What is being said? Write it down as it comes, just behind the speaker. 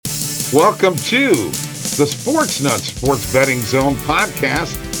Welcome to the Sports Nutz Sports Betting Zone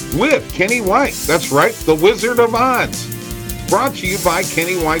podcast with Kenny White. That's right, the Wizard of Odds. Brought to you by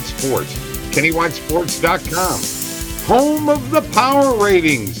Kenny White Sports, KennyWhiteSports.com. Home of the power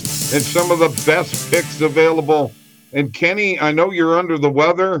ratings and some of the best picks available. And Kenny, I know you're under the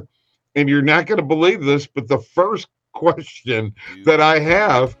weather and you're not going to believe this, but the first question that I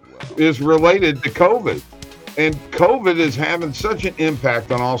have is related to COVID. And COVID is having such an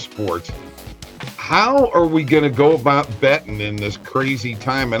impact on all sports. How are we going to go about betting in this crazy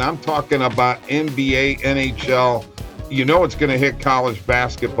time? And I'm talking about NBA, NHL. You know it's going to hit college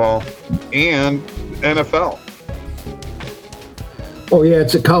basketball and NFL. Oh, yeah,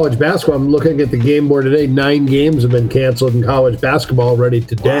 it's a college basketball. I'm looking at the game board today. 9 games have been canceled in college basketball already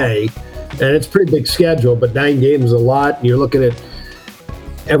today. Wow. And it's a pretty big schedule, but 9 games is a lot. And you're looking at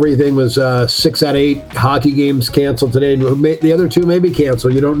everything was 6 out of 8 hockey games canceled today. The other 2 may be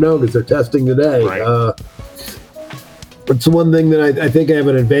canceled. You don't know because they're testing today. Right. It's the one thing that I think I have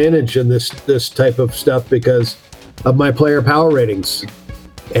an advantage in this type of stuff because of my player power ratings.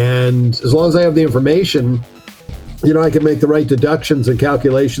 And as long as I have the information, I can make the right deductions and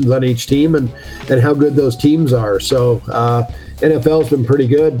calculations on each team and how good those teams are. So NFL's been pretty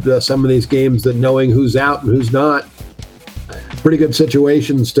good. Some of these games that knowing who's out and who's not. Pretty good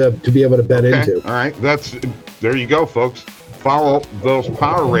situations to be able to bet into. All right. There you go, folks. Follow those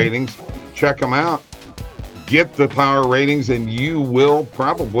power ratings. Check them out. Get the power ratings, and you will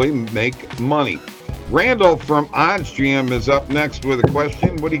probably make money. Randall from OddsGM is up next with a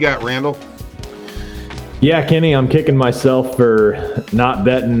question. What do you got, Randall? Yeah, Kenny, I'm kicking myself for not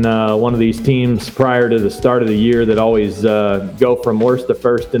betting one of these teams prior to the start of the year that always go from worst to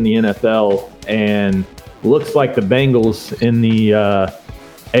first in the NFL. And looks like the Bengals in the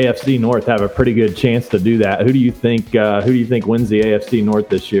AFC North have a pretty good chance to do that. Who do you think wins the AFC North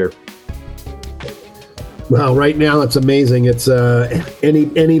this year? Well, right now it's amazing. It's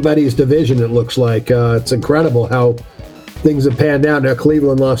anybody's division. It looks like it's incredible how things have panned out. Now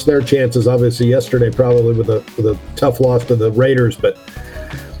Cleveland lost their chances obviously yesterday, probably with a tough loss to the Raiders, but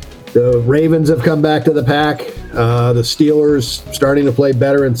the Ravens have come back to the pack. The Steelers starting to play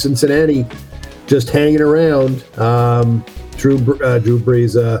better, and Cincinnati just hanging around. Drew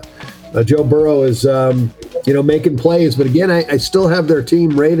Brees, Joe Burrow is making plays, but again, I still have their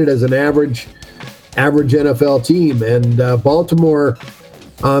team rated as an average NFL team, and Baltimore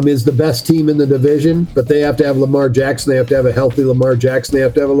is the best team in the division, but they have to have Lamar Jackson. They have to have a healthy Lamar Jackson. They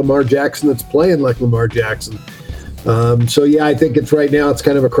have to have a Lamar Jackson that's playing like Lamar Jackson. So yeah, I think it's right now it's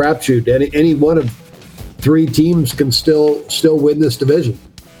kind of a crapshoot. Any one of 3 teams can still win this division.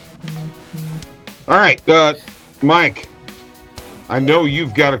 All right, Mike, I know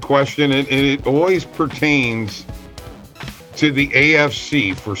you've got a question, and it always pertains to the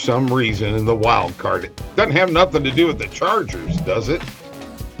AFC for some reason in the wild card. It doesn't have nothing to do with the Chargers, does it?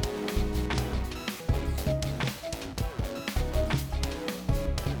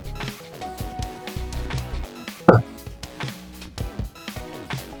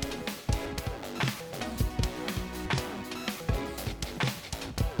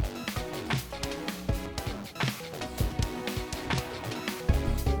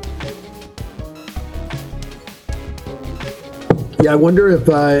 Yeah, I wonder if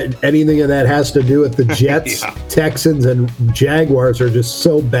anything of that has to do with the Jets, yeah. Texans, and Jaguars are just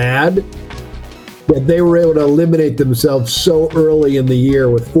so bad that they were able to eliminate themselves so early in the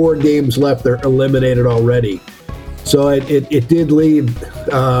year. With 4 games left, they're eliminated already. So it did leave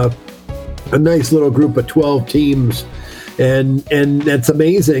a nice little group of 12 teams, and that's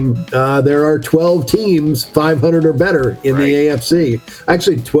amazing. There are 12 teams 500 or better in the AFC.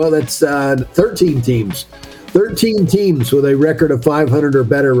 Actually, 12. That's 13 teams. 13 teams with a record of 500 or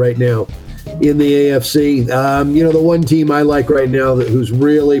better right now in the AFC. The one team I like right now who's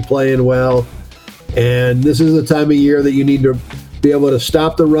really playing well, and this is the time of year that you need to be able to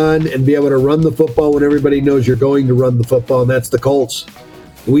stop the run and be able to run the football when everybody knows you're going to run the football, and that's the Colts.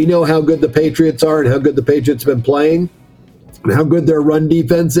 We know how good the Patriots are and how good the Patriots have been playing and how good their run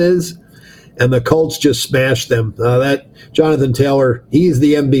defense is, and the Colts just smashed them. That Jonathan Taylor, he's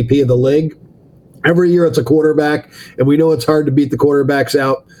the MVP of the league. Every year it's a quarterback, and we know it's hard to beat the quarterbacks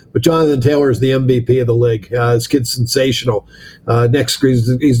out, but Jonathan Taylor is the MVP of the league. This kid's sensational.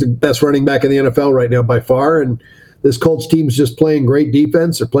 He's the best running back in the NFL right now by far, and this Colts team's just playing great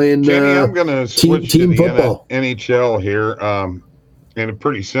defense. They're playing Kenny, I'm going to switch team to the football. NHL here, and a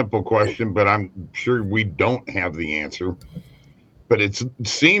pretty simple question, but I'm sure we don't have the answer. But it's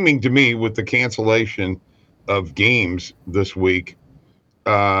seeming to me with the cancellation of games this week,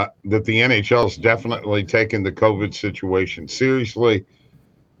 that the NHL is definitely taking the COVID situation seriously.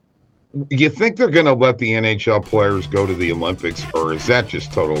 You think they're going to let the NHL players go to the Olympics, or is that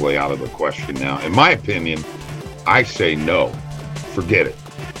just totally out of the question now? In my opinion, I say no. Forget it.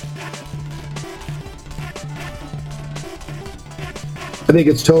 I think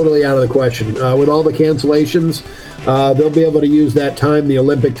it's totally out of the question. With all the cancellations, they'll be able to use that time, the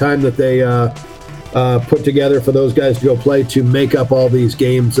Olympic time that they put together for those guys to go play, to make up all these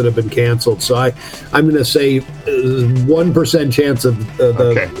games that have been canceled. So I'm going to say 1% chance of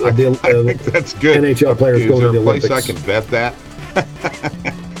I think that's good. NHL players going to the Olympics. Is there a place I can bet that?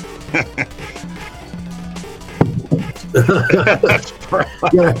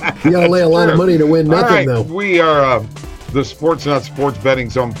 you got to lay a lot of money to win nothing, though. We are the Sports Nut Sports Betting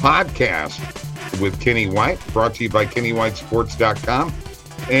Zone podcast with Kenny White, brought to you by KennyWhiteSports.com.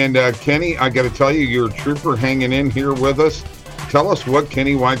 And Kenny, I got to tell you, you're a trooper hanging in here with us. Tell us what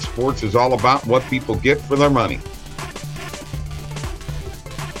Kenny White Sports is all about, what people get for their money.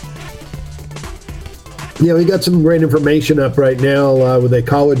 Yeah, we got some great information up right now with a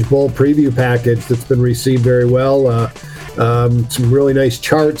College Bowl preview package that's been received very well. Some really nice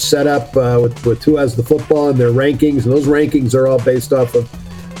charts set up with who has the football and their rankings. And those rankings are all based off of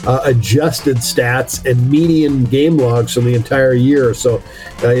adjusted stats and median game logs from the entire year. So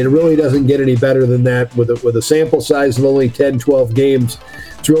it really doesn't get any better than that. With a sample size of only 10, 12 games,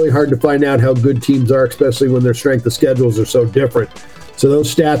 it's really hard to find out how good teams are, especially when their strength of schedules are so different. So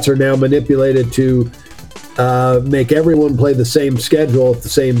those stats are now manipulated to make everyone play the same schedule at the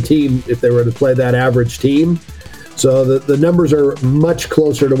same team if they were to play that average team. So the numbers are much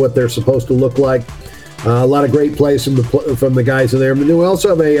closer to what they're supposed to look like. A lot of great plays from the guys in there. And we also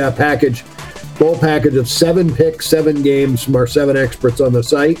have a bowl package of 7 picks, 7 games from our 7 experts on the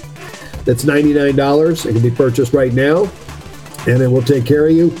site. That's $99. It can be purchased right now, and it will take care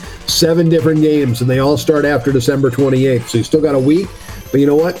of you. 7 different games, and they all start after December 28th. So you still got a week. But you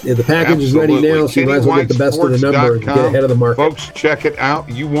know what? The package is ready now, so you might as well get the best of the number and get ahead of the market. Folks, check it out.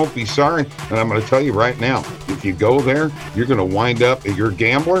 You won't be sorry. And I'm going to tell you right now, if you go there, you're going to wind up, if you're a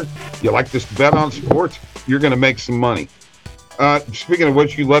gambler, you like to bet on sports, you're going to make some money. Speaking of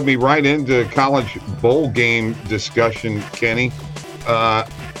which, you led me right into college bowl game discussion, Kenny. There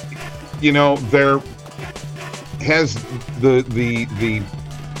has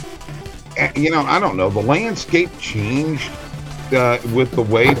I don't know, the landscape changed with the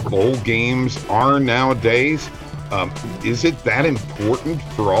way bowl games are nowadays. Is it that important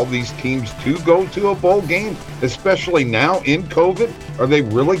for all these teams to go to a bowl game, especially now in COVID? Are they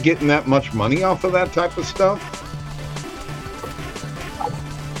really getting that much money off of that type of stuff?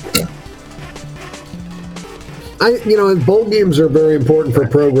 Bowl games are very important for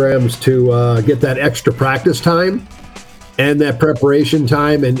programs to get that extra practice time and that preparation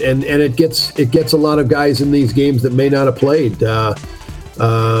time, and it gets a lot of guys in these games that may not have played. Bowl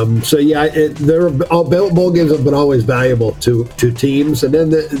games have been always valuable to teams, and then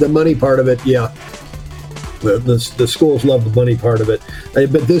the money part of it, yeah. The schools love the money part of it,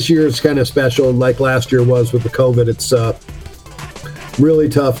 but this year is kind of special, like last year was with the COVID. It's really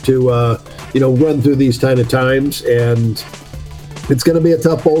tough to run through these kind of times, and it's going to be a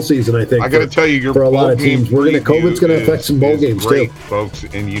tough bowl season, I think. I got to tell you, for a lot of teams, COVID's going to affect some bowl games great, too, folks,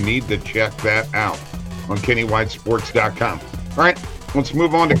 and you need to check that out on KennyWhiteSports.com. All right, let's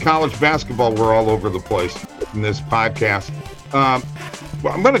move on to college basketball. We're all over the place in this podcast. I'm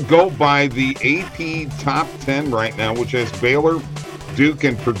going to go by the AP top 10 right now, which has Baylor, Duke,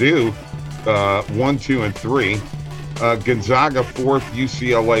 and Purdue 1, 2, and 3. Gonzaga 4th,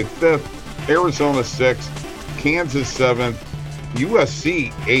 UCLA 5th, Arizona 6th, Kansas 7th,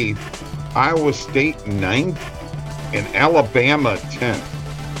 USC 8th, Iowa State 9th, and Alabama 10th.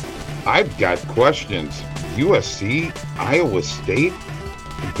 I've got questions. USC, Iowa State,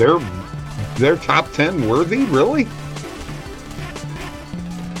 they're top 10 worthy, really?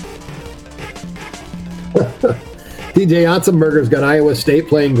 TJ Otzenberger's got Iowa State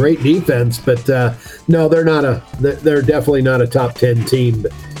playing great defense, but no, they're definitely not a top 10 team.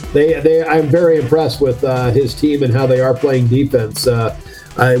 But I'm very impressed with his team and how they are playing defense.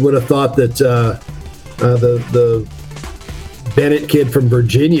 I would have thought that the Bennett kid from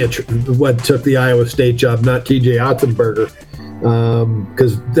Virginia took the Iowa State job, not TJ Otzenberger,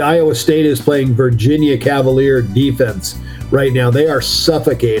 because Iowa State is playing Virginia Cavalier defense right now. They are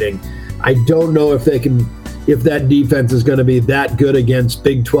suffocating. I don't know if that defense is going to be that good against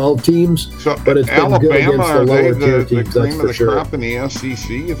Big 12 teams, but it's been good against the lower tier teams, that's for sure. Crop in the SEC,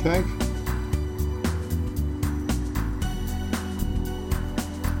 you think?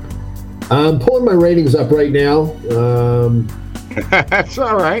 I'm pulling my ratings up right now. That's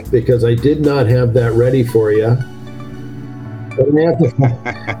all right. Because I did not have that ready for you.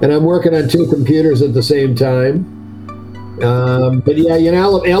 and I'm working on 2 computers at the same time. But yeah,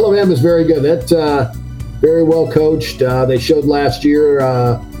 Alabama is very good. That's very well coached. They showed last year,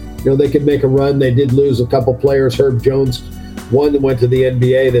 they could make a run. They did lose a couple players. Herb Jones, one that went to the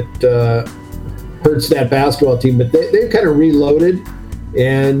NBA that hurts that basketball team. But they've kind of reloaded,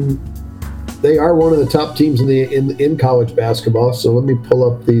 and they are one of the top teams in college basketball. So let me pull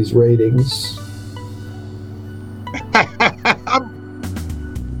up these ratings.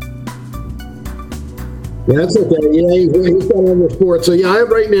 That's okay. Yeah, he's got on the sport. So yeah, I have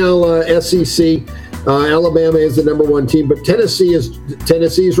right now SEC. Alabama is the number 1 team, but Tennessee's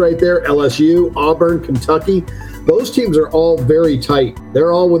right there. LSU, Auburn, Kentucky. Those teams are all very tight.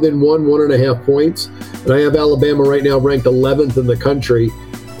 They're all within 1.5 points. And I have Alabama right now ranked 11th in the country.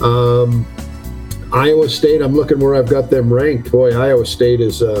 Iowa State, I'm looking where I've got them ranked. Boy, Iowa State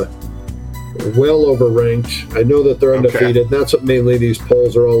is well overranked. I know that they're undefeated. Okay. That's what mainly these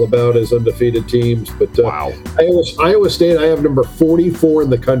polls are all about, is undefeated teams. But wow. Iowa State, I have number 44 in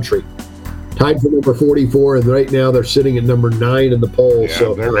the country. Tied for number 44, and right now they're sitting at number 9 in the poll. Yeah,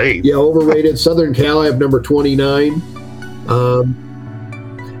 so they're 8. Yeah, overrated. Southern Cal, I have number 29.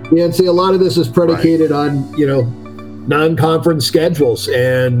 And see, a lot of this is predicated on, non-conference schedules,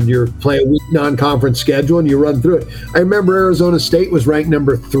 and you're playing a weak non-conference schedule and you run through it. I remember Arizona State was ranked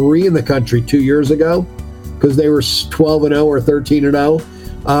number 3 in the country 2 years ago because they were 12-0 or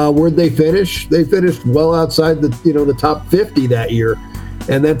 13-0. Where'd they finish? They finished well outside the top 50 that year.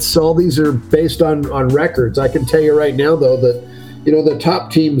 And that's all. These are based on records. I can tell you right now, though, that the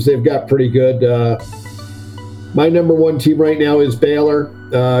top teams, they've got pretty good. My number 1 team right now is Baylor.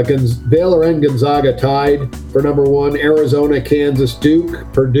 Baylor and Gonzaga tied for number 1. Arizona, Kansas, Duke,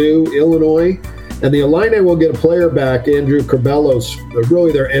 Purdue, Illinois, and the Illini will get a player back. Andrew Curbello's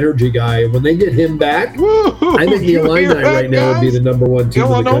really their energy guy. When they get him back, I think the Illini right now would be the number 1 team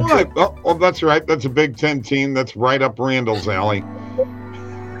in the country. Oh, that's right. That's a Big Ten team. That's right up Randall's alley.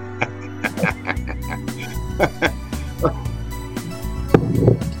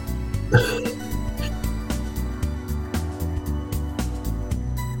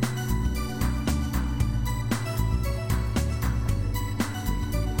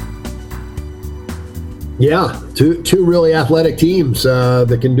 Yeah, two really athletic teams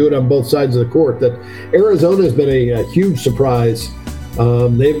that can do it on both sides of the court. That Arizona has been a huge surprise.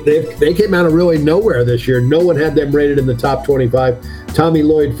 They came out of really nowhere this year. No one had them rated in the top 25. Tommy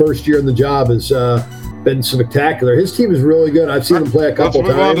Lloyd, first year in the job, has been spectacular. His team is really good. I've seen him play a couple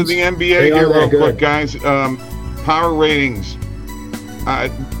times. Let's move on to the NBA here real quick, guys. Power ratings.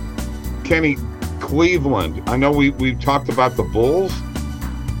 Kenny, Cleveland. I know we've talked about the Bulls.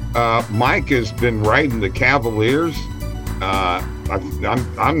 Mike has been riding the Cavaliers.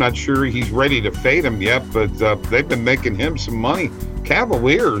 I'm not sure he's ready to fade him yet, but they've been making him some money.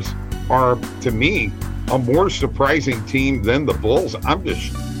 Cavaliers are, to me, a more surprising team than the Bulls. I'm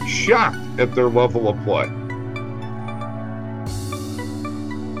just shocked at their level of play.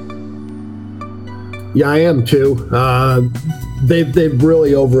 Yeah, I am too. They've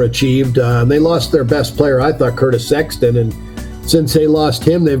really overachieved. They lost their best player, I thought, Curtis Sexton, and since they lost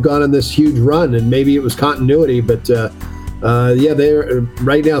him, they've gone on this huge run, and maybe it was continuity, but they're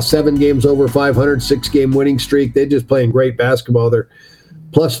right now 7 games over 500, 6-game winning streak. They're just playing great basketball. They're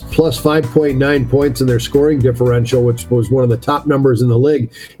plus 5.9 points in their scoring differential, which was one of the top numbers in the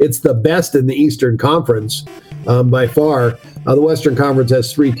league. It's the best in the Eastern Conference by far. The Western Conference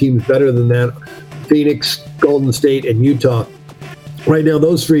has 3 teams better than that: Phoenix, Golden State, and Utah. Right now,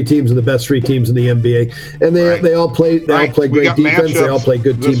 those 3 teams are the best 3 teams in the NBA, and they all play great defense. They all play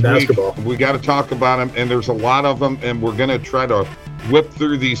good team basketball. We got to talk about them, and there's a lot of them, and we're going to try to whip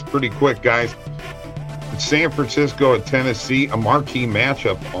through these pretty quick, guys. San Francisco at Tennessee, a marquee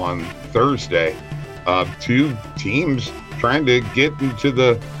matchup on Thursday. 2 teams trying to get into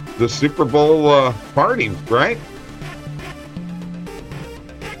the Super Bowl party, right?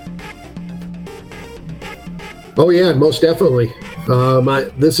 Oh yeah, most definitely.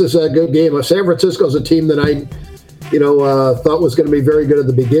 This is a good game. San Francisco's a team that I thought was going to be very good at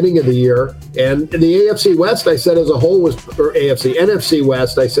the beginning of the year. And the AFC West, I said as a whole NFC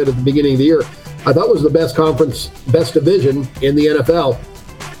West, I said at the beginning of the year, I thought was the best conference, best division in the NFL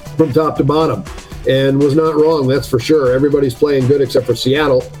from top to bottom. And was not wrong, that's for sure. Everybody's playing good except for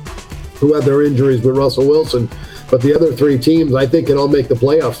Seattle, who had their injuries with Russell Wilson. But the other 3 teams, I think, can all make the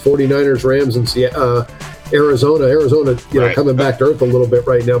playoffs: 49ers, Rams, and Arizona. Right. Coming back to earth a little bit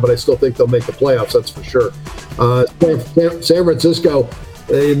right now, but I still think they'll make the playoffs, that's for sure. San Francisco,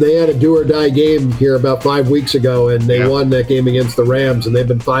 they had a do-or-die game here about 5 weeks ago, and they won that game against the Rams, and they've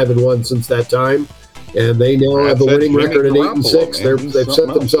been 5-1 since that time. and they now have a winning record at 8-6. They've set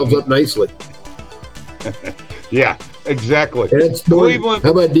themselves up nicely. Yeah, exactly. And it's Cleveland.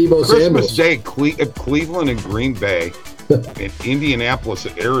 How about Deebo Christmas Samuels? Day, Cleveland and Green Bay, and Indianapolis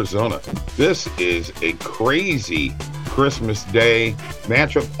and Arizona. This is a crazy Christmas Day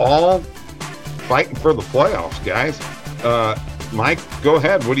matchup. All fighting for the playoffs, guys. Mike, go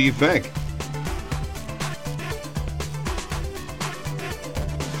ahead. What do you think?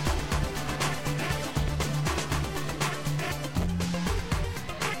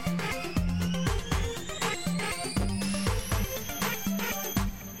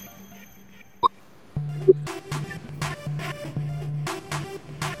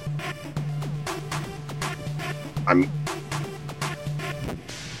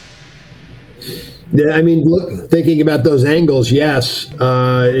 Yeah, I mean, look, thinking about those angles, yes,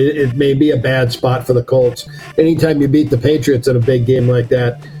 it may be a bad spot for the Colts. Anytime you beat the Patriots in a big game like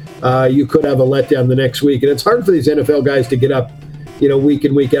that, you could have a letdown the next week. And it's hard for these NFL guys to get up, week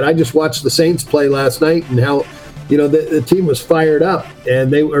in, week out. I just watched the Saints play last night and how, the team was fired up.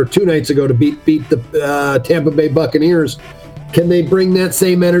 And they were 2 nights ago to beat the Tampa Bay Buccaneers. Can they bring that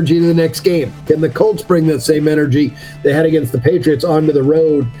same energy to the next game? Can the Colts bring that same energy they had against the Patriots onto the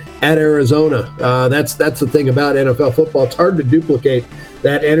road at Arizona? That's the thing about NFL football. It's hard to duplicate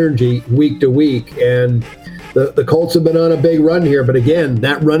that energy week to week. And the Colts have been on a big run here. But again,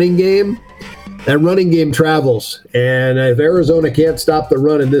 that running game travels. And if Arizona can't stop the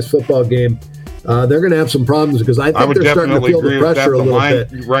run in this football game, they're going to have some problems because I think they're starting to feel the pressure a little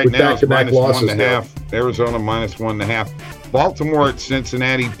bit. Right now, it's back-to-back losses. -1.5. Arizona -1.5. Baltimore at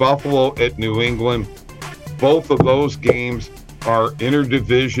Cincinnati, Buffalo at New England. Both of those games are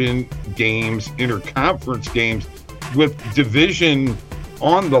interdivision games, interconference games with division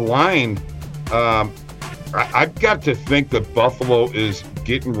on the line. I've got to think that Buffalo is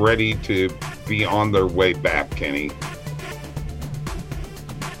getting ready to be on their way back, Kenny.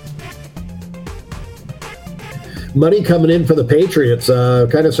 Money coming in for the Patriots.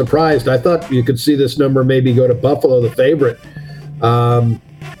 Kind of surprised. I thought you could see this number maybe go to Buffalo, the favorite.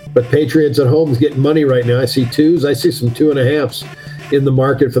 But Patriots at home is getting money right now. I see 2s. I see some 2.5s in the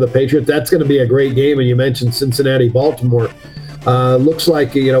market for the Patriots. That's going to be a great game. And you mentioned Cincinnati, Baltimore. Looks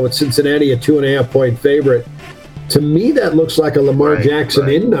like, with Cincinnati a 2.5-point favorite. To me, that looks like a Lamar Jackson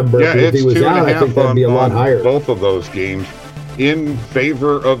in number. Yeah, if he was out, I think that'd be a lot higher. Both of those games in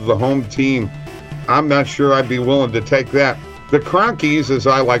favor of the home team. I'm not sure I'd be willing to take that. The Cronkies, as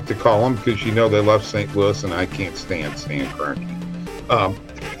I like to call them, because they left St. Louis, and I can't stand Kroenke.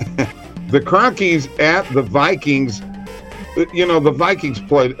 The Cronkies at the Vikings. The Vikings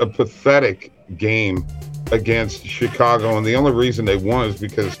played a pathetic game against Chicago, and the only reason they won is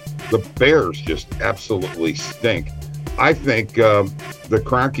because the Bears just absolutely stink. I think the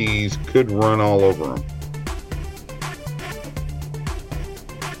Cronkies could run all over them.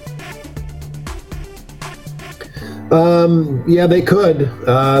 Yeah, they could.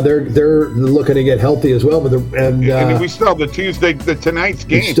 They're looking to get healthy as well. But we still have tonight's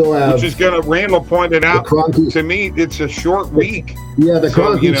game, which is going to. Randall pointed out to me, it's a short week. Yeah, the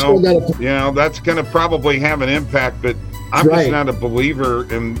Cronkies still got that's going to probably have an impact. But I'm just not a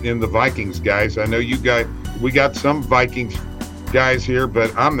believer in the Vikings guys. I know we got some Vikings guys here,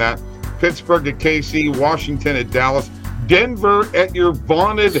 but I'm not. Pittsburgh at KC, Washington at Dallas, Denver at your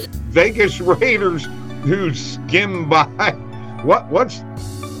vaunted Vegas Raiders, who skimmed by.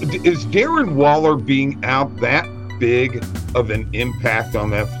 Is Darren Waller being out that big of an impact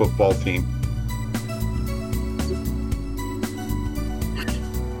on that football team?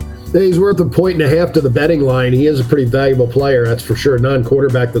 He's worth 1.5 to the betting line. He is a pretty valuable player, that's for sure.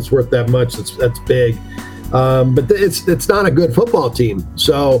 Non-quarterback that's worth that much, that's big. But it's not a good football team.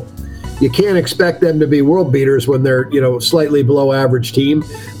 So you can't expect them to be world beaters when they're, slightly below average team.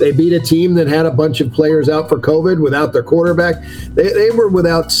 They beat a team that had a bunch of players out for COVID without their quarterback. They were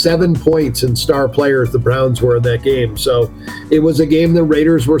without 7 points in star players, the Browns were in that game. So it was a game the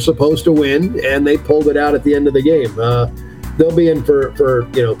Raiders were supposed to win, and they pulled it out at the end of the game. They'll be in for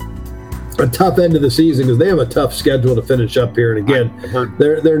a tough end of the season because they have a tough schedule to finish up here. And again,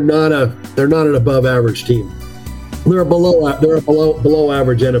 they're not an above average team. They're a below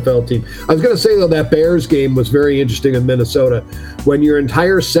average NFL team. I was going to say though that Bears game was very interesting in Minnesota when your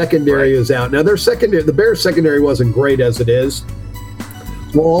entire secondary is out. Now the Bears secondary wasn't great as it is.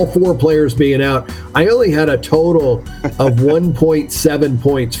 Well, all 4 players being out, I only had a total of 1.7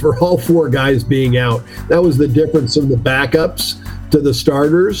 points for all 4 guys being out. That was the difference from the backups to the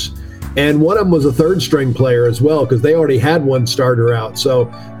starters. And one of them was a third string player as well, because they already had one starter out. So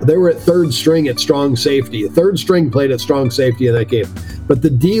they were at third string at strong safety. Third string played at strong safety in that game. But the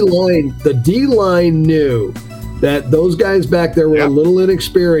D-line knew that those guys back there were a little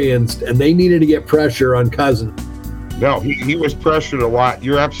inexperienced, and they needed to get pressure on Cousins. No, he was pressured a lot.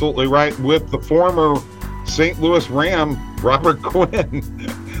 You're absolutely right. With the former St. Louis Ram, Robert Quinn,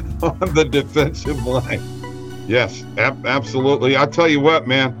 on the defensive line. Yes, absolutely. I'll tell you what,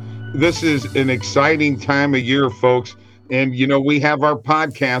 man, this is an exciting time of year, folks. And, you know, we have our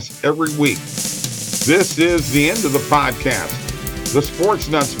podcast every week. This is the end of the podcast, the Sports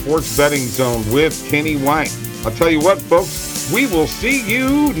Nut Sports Betting Zone with Kenny White. I'll tell you what, folks, we will see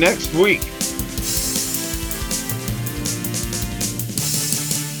you next week.